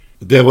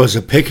There was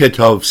a picket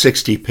of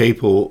 60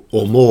 people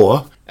or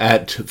more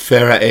at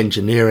Farah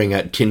Engineering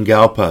at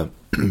Tingalpa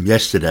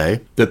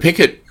yesterday. The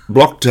picket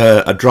blocked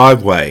a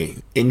driveway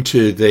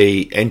into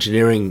the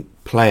engineering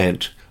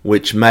plant,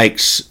 which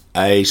makes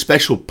a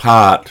special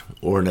part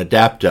or an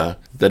adapter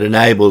that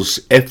enables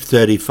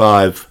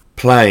F-35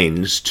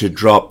 planes to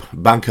drop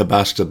bunker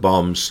buster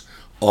bombs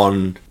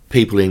on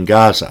people in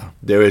Gaza.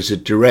 There is a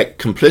direct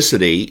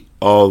complicity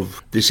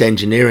of this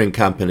engineering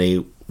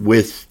company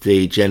with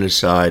the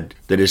genocide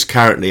that is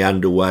currently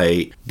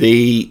underway.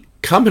 The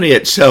company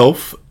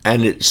itself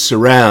and its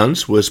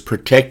surrounds was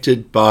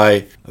protected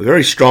by a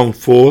very strong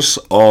force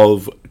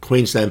of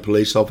Queensland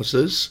police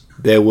officers.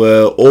 There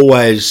were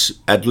always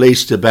at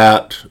least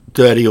about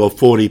 30 or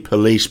 40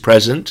 police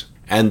present,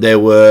 and there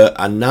were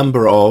a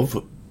number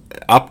of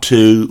up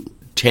to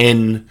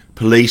 10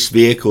 police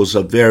vehicles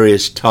of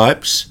various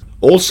types.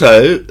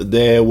 Also,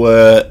 there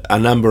were a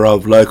number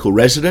of local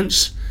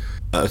residents,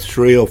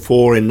 3 or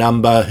 4 in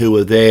number, who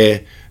were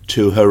there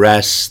to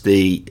harass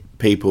the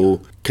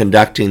people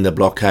conducting the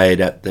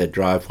blockade at their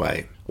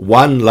driveway.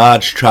 One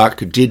large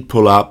truck did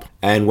pull up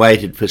and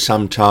waited for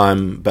some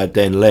time but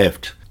then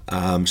left.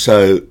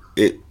 So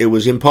it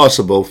was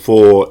impossible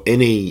for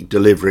any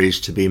deliveries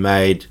to be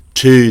made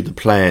to the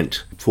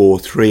plant for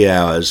 3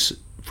 hours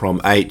from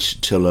 8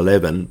 till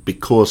 11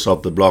 because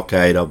of the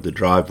blockade of the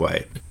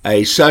driveway.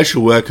 A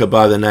social worker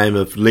by the name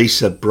of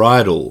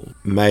Bridle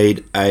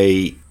made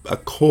a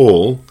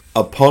call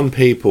upon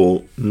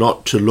people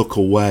not to look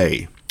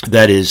away.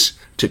 That is,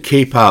 to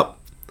keep up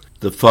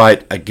the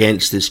fight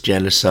against this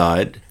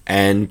genocide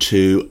and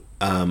to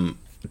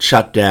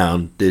shut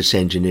down this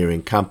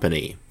engineering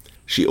company.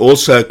 She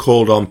also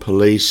called on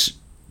police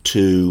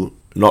to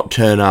not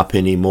turn up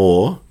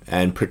anymore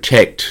and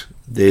protect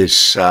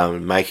this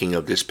making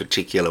of this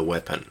particular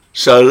weapon.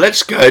 So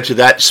let's go to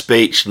that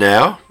speech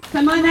now.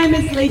 So my name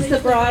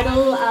is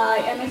Bridle. I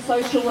am a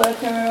social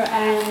worker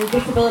and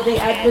disability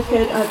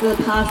advocate over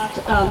the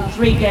past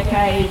 3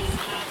 decades.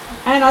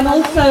 And I'm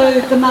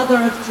also the mother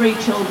of 3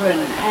 children.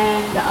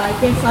 And I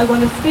guess I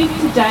want to speak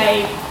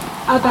today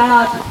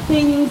about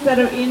things that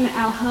are in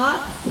our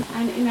hearts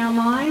and in our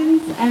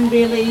minds and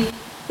really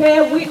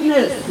bear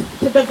witness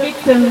to the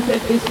victims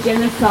of this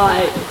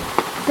genocide.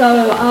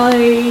 So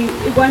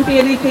it won't be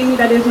anything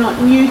that is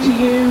not new to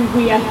you.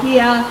 We are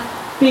here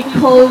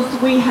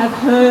because we have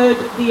heard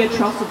the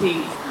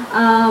atrocities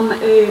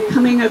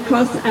coming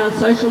across our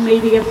social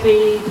media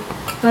feed,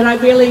 but I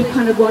really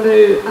kind of want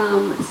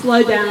to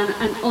slow down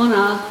and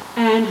honour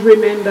and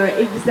remember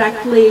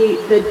exactly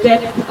the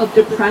depth of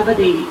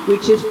depravity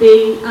which is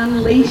being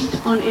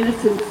unleashed on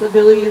innocent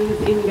civilians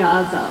in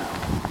Gaza.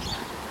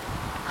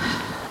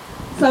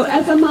 So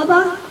as a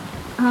mother,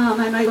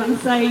 and I want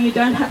to say you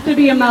don't have to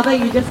be a mother,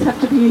 you just have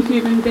to be a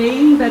human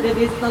being, but it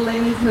is the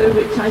lens through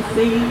which I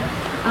see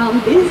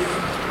this.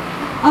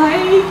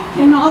 I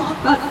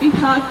cannot but be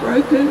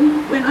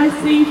heartbroken when I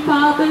see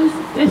fathers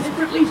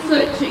desperately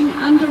searching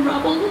under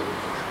rubble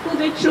for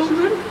their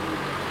children,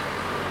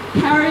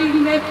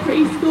 carrying their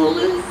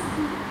preschoolers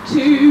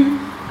to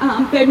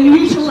their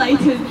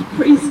mutilated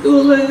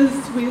preschoolers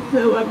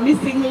who are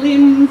missing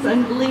limbs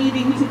and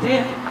bleeding to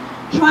death,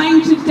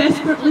 trying to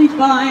desperately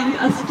find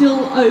a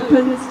still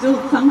open, still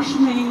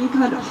functioning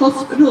kind of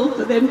hospital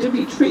for them to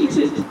be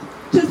treated.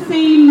 To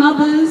see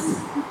mothers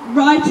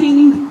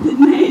writing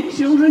their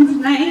children's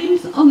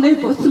names on their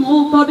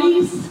small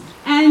bodies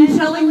and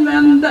telling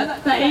them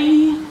that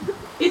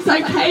it's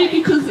okay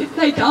because if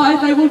they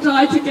die, they will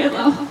die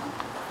together.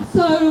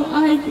 So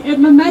I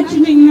am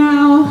imagining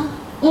now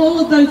all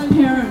of those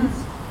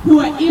parents who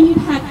are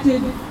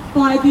impacted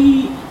by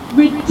the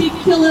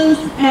ridiculous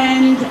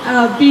and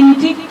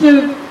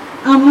vindictive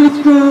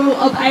withdrawal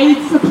of aid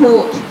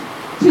support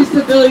to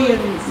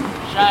civilians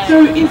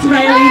through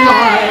Israeli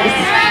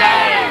lies.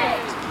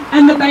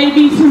 And the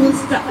babies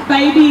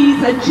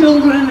babies and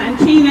children and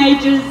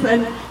teenagers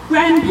and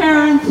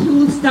grandparents who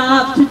will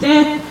starve to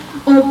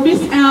death or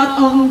miss out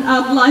on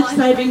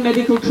life-saving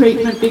medical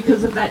treatment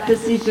because of that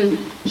decision.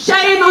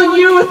 Shame on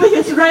you, the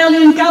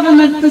Israeli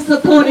government, for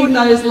supporting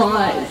those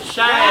lies.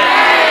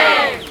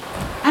 Shame!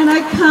 And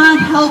I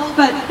can't help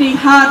but be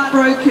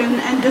heartbroken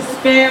and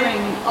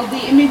despairing of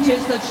the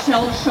images of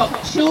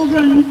shell-shocked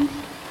children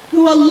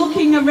who are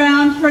looking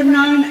around for a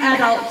known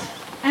adult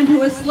and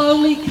who are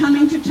slowly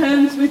coming to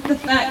terms with the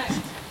fact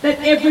that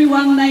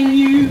everyone they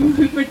knew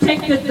who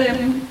protected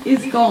them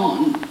is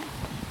gone.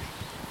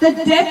 The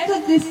depth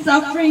of this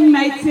suffering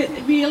makes it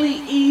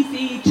really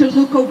easy to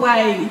look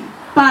away,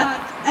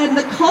 and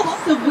the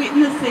costs of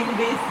witnessing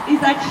this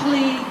is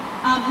actually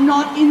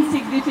not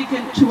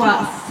insignificant to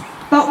us.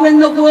 But when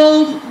the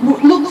world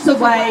looks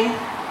away,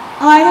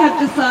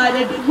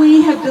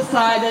 we have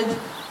decided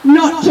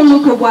not to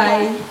look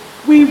away.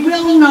 We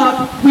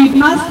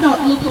must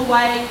not look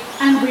away,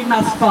 and we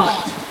must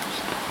fight.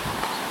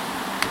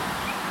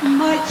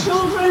 My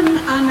children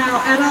are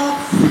now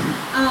adults,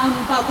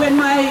 but when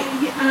my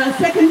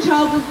second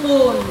child was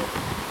born,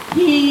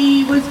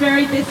 he was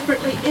very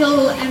desperately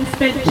ill and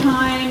spent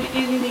time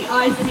in the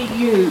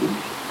ICU.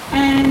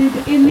 And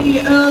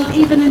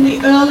even in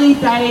the early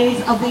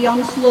days of the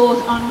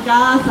onslaught on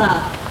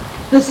Gaza,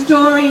 the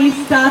stories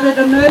started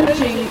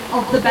emerging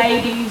of the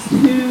babies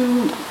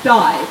who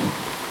died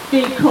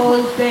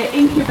because their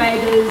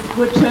incubators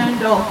were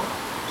turned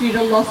off due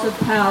to loss of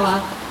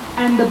power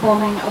and the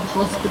bombing of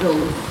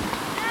hospitals.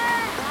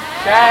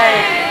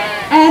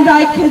 And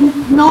I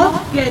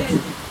cannot get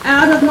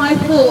out of my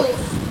thoughts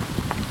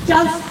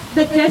just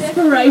the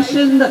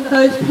desperation that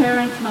those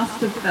parents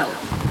must have felt.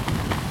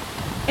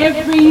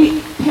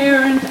 Every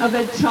parent of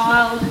a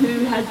child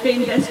who has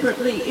been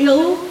desperately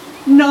ill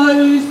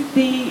knows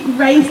the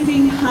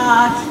racing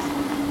heart,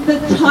 the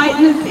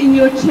tightness in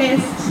your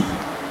chest,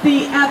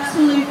 the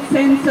absolute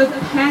sense of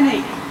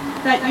panic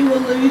that you will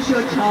lose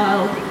your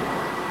child.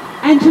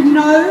 And to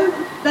know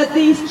that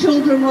these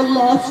children were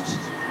lost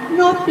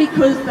not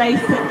because they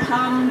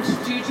succumbed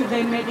due to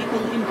their medical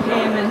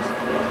impairment,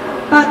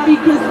 but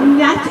because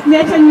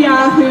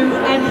Netanyahu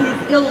and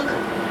his ilk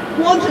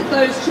wanted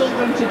those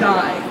children to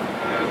die,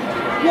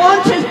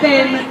 wanted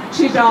them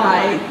to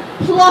die,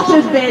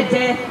 plotted their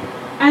death,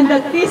 and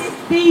that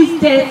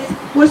these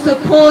deaths were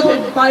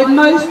supported by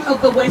most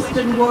of the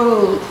Western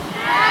world.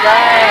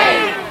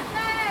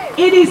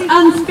 It is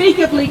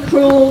unspeakably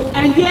cruel,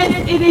 and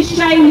yes, it is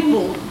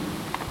shameful.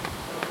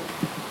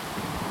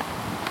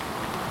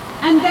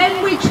 And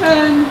then we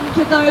turn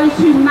to those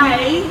who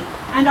may,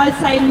 and I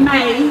say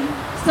may,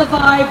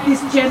 survive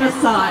this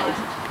genocide.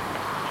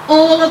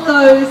 All of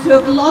those who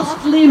have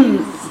lost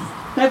limbs,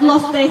 they've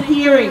lost their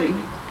hearing,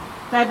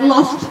 they've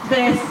lost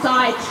their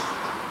sight,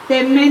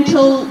 their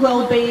mental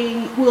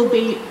well-being will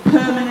be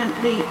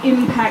permanently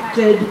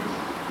impacted.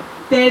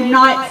 Their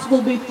nights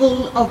will be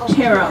full of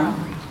terror.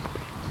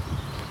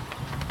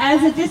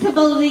 As a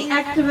disability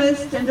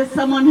activist and as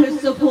someone who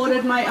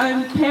supported my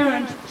own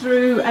parent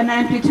through an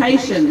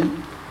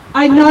amputation,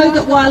 I know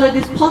that while it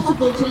is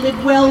possible to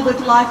live well with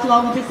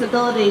lifelong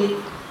disability,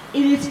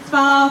 it is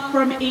far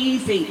from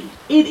easy.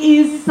 It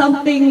is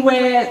something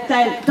where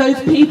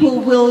those people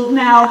will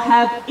now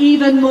have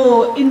even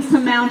more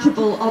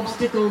insurmountable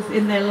obstacles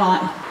in their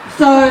life.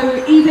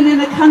 So even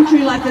in a country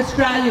like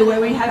Australia, where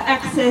we have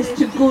access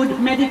to good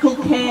medical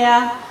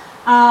care,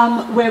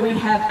 where we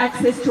have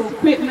access to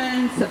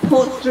equipment,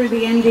 supports through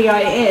the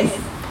NDIS,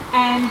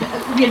 and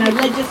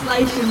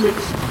legislation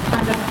which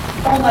kind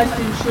of almost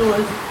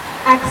ensures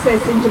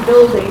access into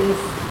buildings,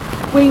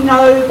 we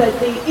know that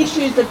the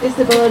issues of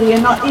disability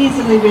are not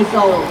easily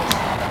resolved.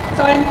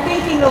 So I'm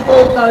thinking of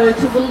all those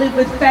who will live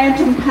with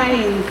phantom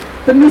pain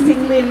for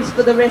missing limbs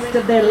for the rest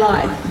of their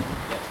life.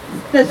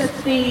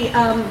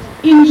 The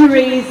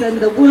injuries and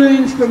the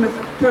wounds from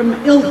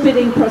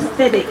ill-fitting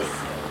prosthetics,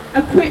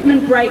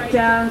 equipment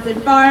breakdowns,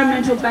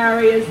 environmental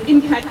barriers,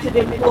 impacted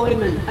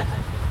employment,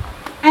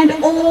 and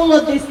all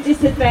of this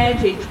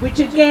disadvantage, which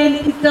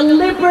again is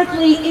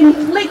deliberately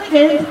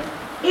inflicted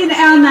in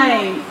our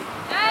name,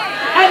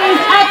 and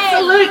is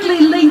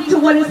absolutely linked to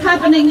what is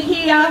happening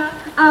here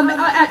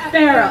at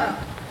Farah.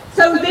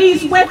 So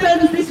these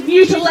weapons, this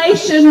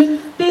mutilation,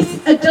 this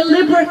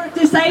deliberate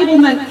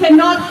disablement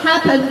cannot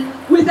happen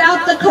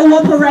without the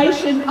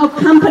cooperation of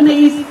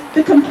companies,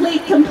 the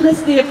complete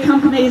complicity of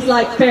companies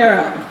like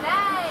Farah.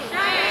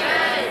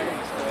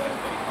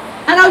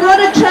 And I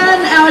want to turn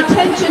our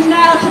attention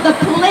now to the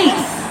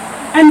police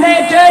and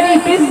their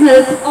dirty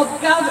business of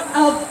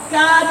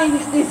guarding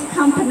this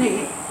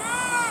company.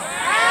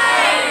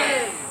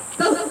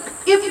 The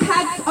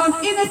impact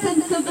on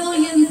innocent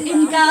civilians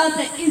in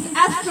Gaza is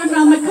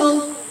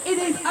astronomical, it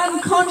is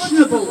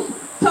unconscionable.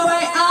 So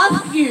I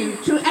ask you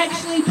to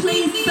actually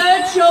please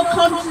search your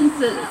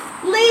consciences,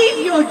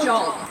 leave your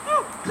job,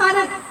 kind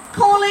of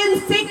call in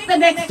sick the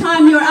next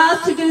time you're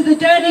asked to do the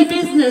dirty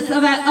business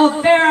of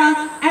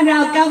Farah and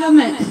our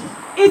government.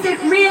 Is it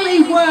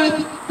really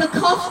worth the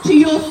cost to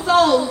your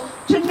soul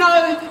to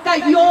know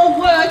that your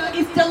work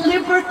is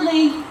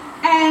deliberately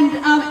and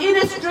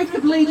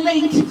inextricably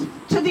linked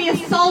to the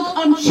assault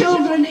on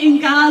children in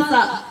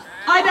Gaza?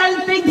 I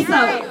don't think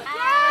so.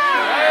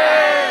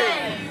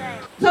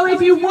 So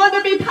if you want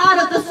to be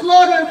part of the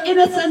slaughter of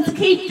innocents,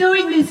 keep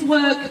doing this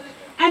work.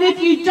 And if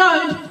you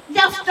don't,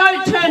 just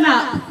don't turn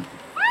up.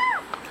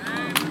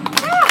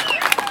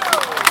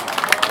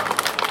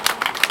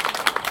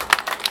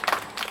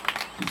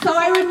 So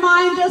I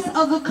remind us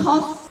of the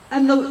costs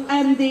and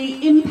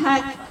the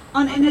impact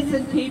on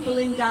innocent people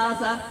in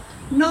Gaza,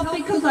 not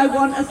because I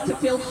want us to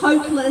feel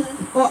hopeless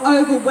or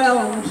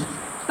overwhelmed,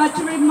 but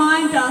to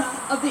remind us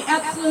of the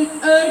absolute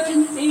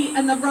urgency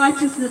and the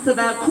righteousness of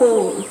our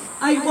cause.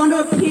 I want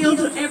to appeal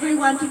to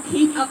everyone to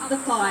keep up the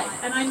fight,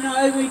 and I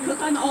know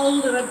because I'm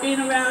old and I've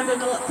been around in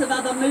lots of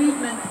other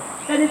movements,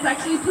 that it's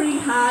actually pretty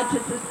hard to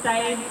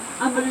sustain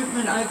a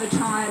movement over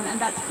time, and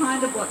that's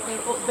kind of what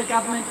the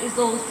government is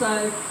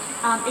also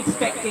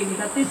expecting,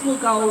 that this will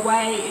go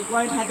away, it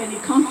won't have any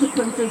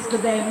consequences for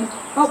them,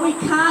 but we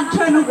can't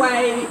turn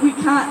away, we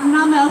can't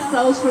numb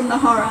ourselves from the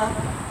horror.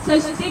 So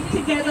stick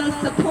together,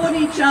 support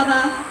each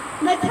other,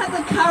 let's have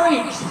the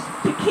courage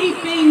to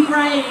keep being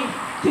brave,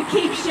 to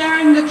keep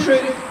sharing the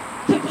truth,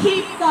 to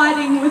keep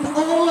fighting with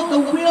all of the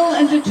will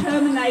and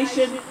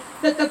determination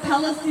that the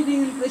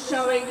Palestinians are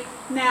showing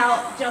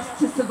now just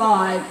to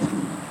survive.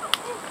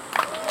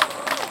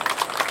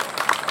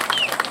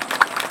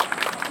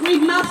 We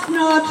must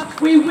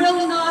not, we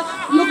will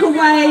not look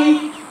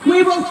away.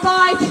 We will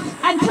fight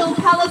until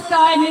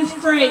Palestine is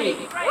free.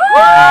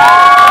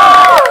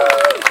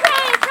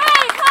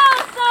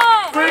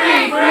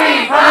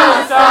 Free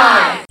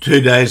Palestine!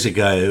 2 days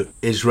ago,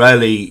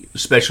 Israeli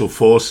special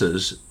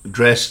forces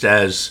dressed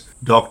as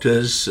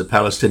doctors,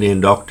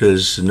 Palestinian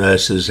doctors,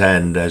 nurses,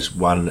 and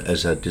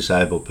as a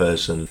disabled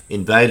person,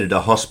 invaded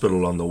a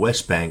hospital on the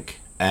West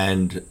Bank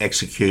and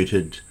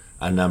executed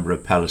a number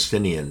of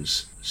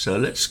Palestinians. So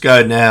let's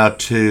go now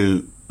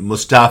to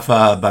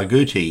Mustafa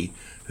Barghouti,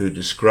 who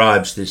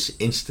describes this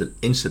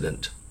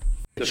incident.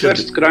 The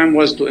first crime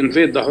was to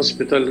invade the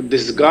hospital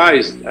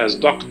disguised as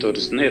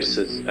doctors,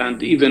 nurses,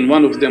 and even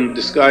one of them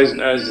disguised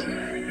as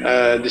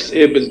a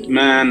disabled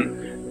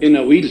man in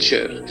a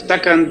wheelchair.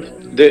 Second,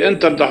 they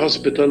entered the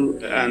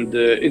hospital and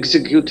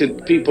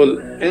executed people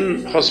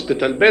in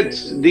hospital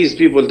beds. These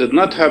people did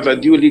not have a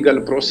due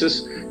legal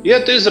process,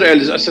 yet Israel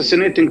is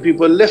assassinating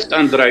people left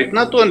and right,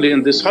 not only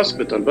in this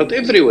hospital, but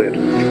everywhere.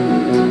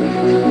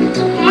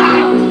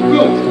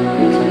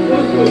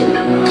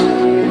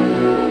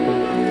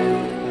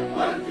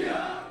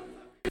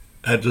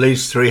 At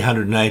least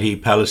 380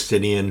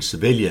 Palestinian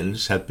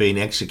civilians have been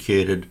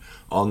executed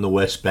on the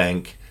West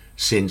Bank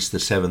since the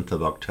 7th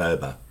of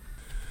October.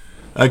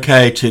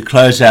 Okay, to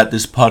close out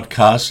this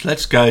podcast,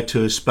 let's go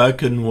to a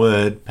spoken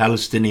word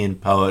Palestinian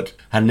poet,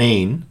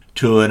 Haneen,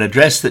 to an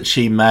address that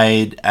she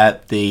made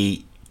at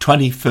the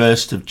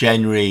 21st of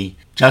January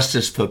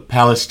Justice for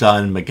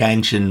Palestine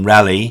Magan-djin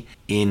rally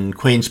in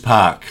Queen's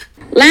Park.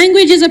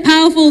 Language is a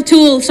powerful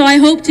tool, so I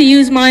hope to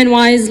use mine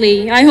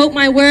wisely. I hope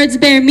my words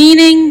bear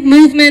meaning,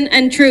 movement,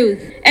 and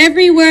truth.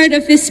 Every word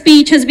of this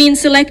speech has been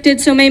selected,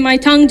 so may my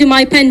tongue do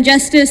my pen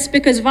justice,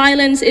 because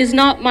violence is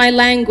not my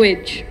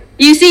language.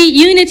 You see,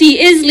 unity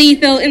is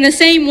lethal in the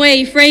same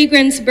way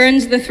fragrance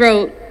burns the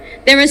throat.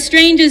 There are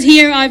strangers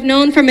here I've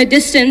known from a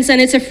distance,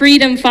 and it's a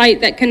freedom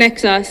fight that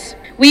connects us.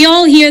 We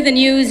all hear the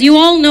news, you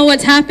all know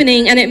what's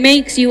happening, and it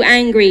makes you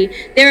angry.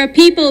 There are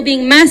people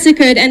being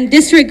massacred and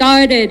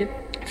disregarded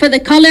for the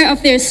color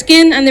of their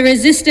skin and the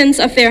resistance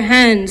of their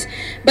hands.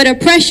 But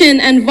oppression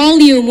and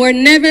volume were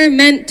never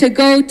meant to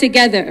go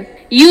together.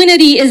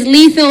 Unity is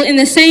lethal in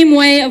the same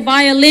way a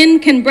violin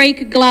can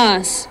break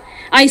glass.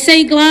 I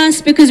say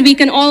glass because we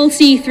can all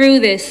see through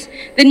this.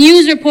 The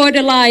news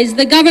reporter lies,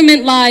 the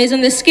government lies,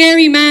 and the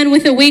scary man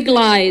with a wig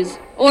lies.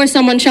 Or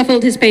someone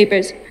shuffled his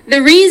papers.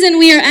 The reason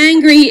we are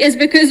angry is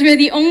because we're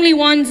the only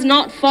ones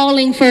not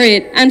falling for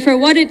it. And for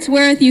what it's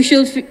worth, you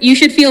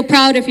should feel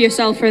proud of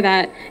yourself for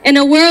that. In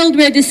a world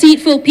where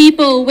deceitful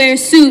people wear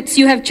suits,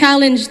 you have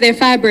challenged their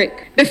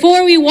fabric.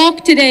 Before we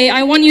walk today,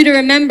 I want you to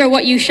remember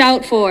what you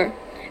shout for.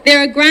 There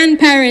are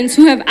grandparents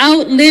who have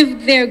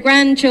outlived their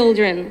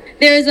grandchildren.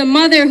 There is a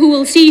mother who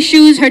will see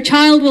shoes her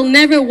child will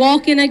never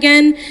walk in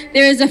again.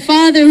 There is a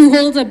father who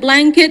holds a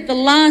blanket, the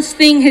last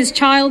thing his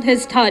child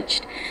has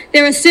touched.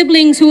 There are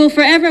siblings who will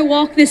forever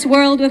walk this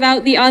world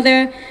without the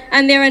other.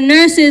 And there are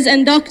nurses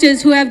and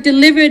doctors who have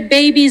delivered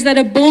babies that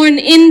are born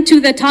into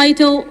the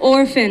title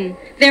orphan.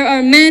 There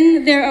are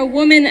men, there are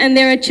women, and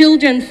there are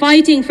children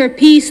fighting for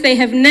peace they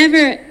have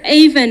never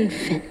even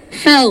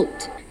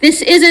felt.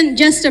 This isn't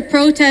just a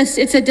protest,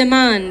 it's a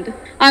demand.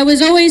 I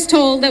was always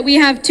told that we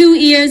have 2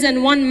 ears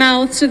and 1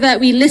 mouth so that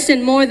we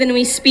listen more than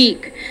we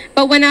speak.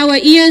 But when our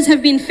ears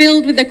have been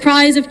filled with the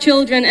cries of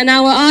children and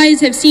our eyes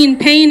have seen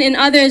pain in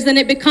others, then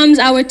it becomes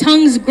our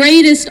tongue's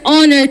greatest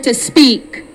honor to speak.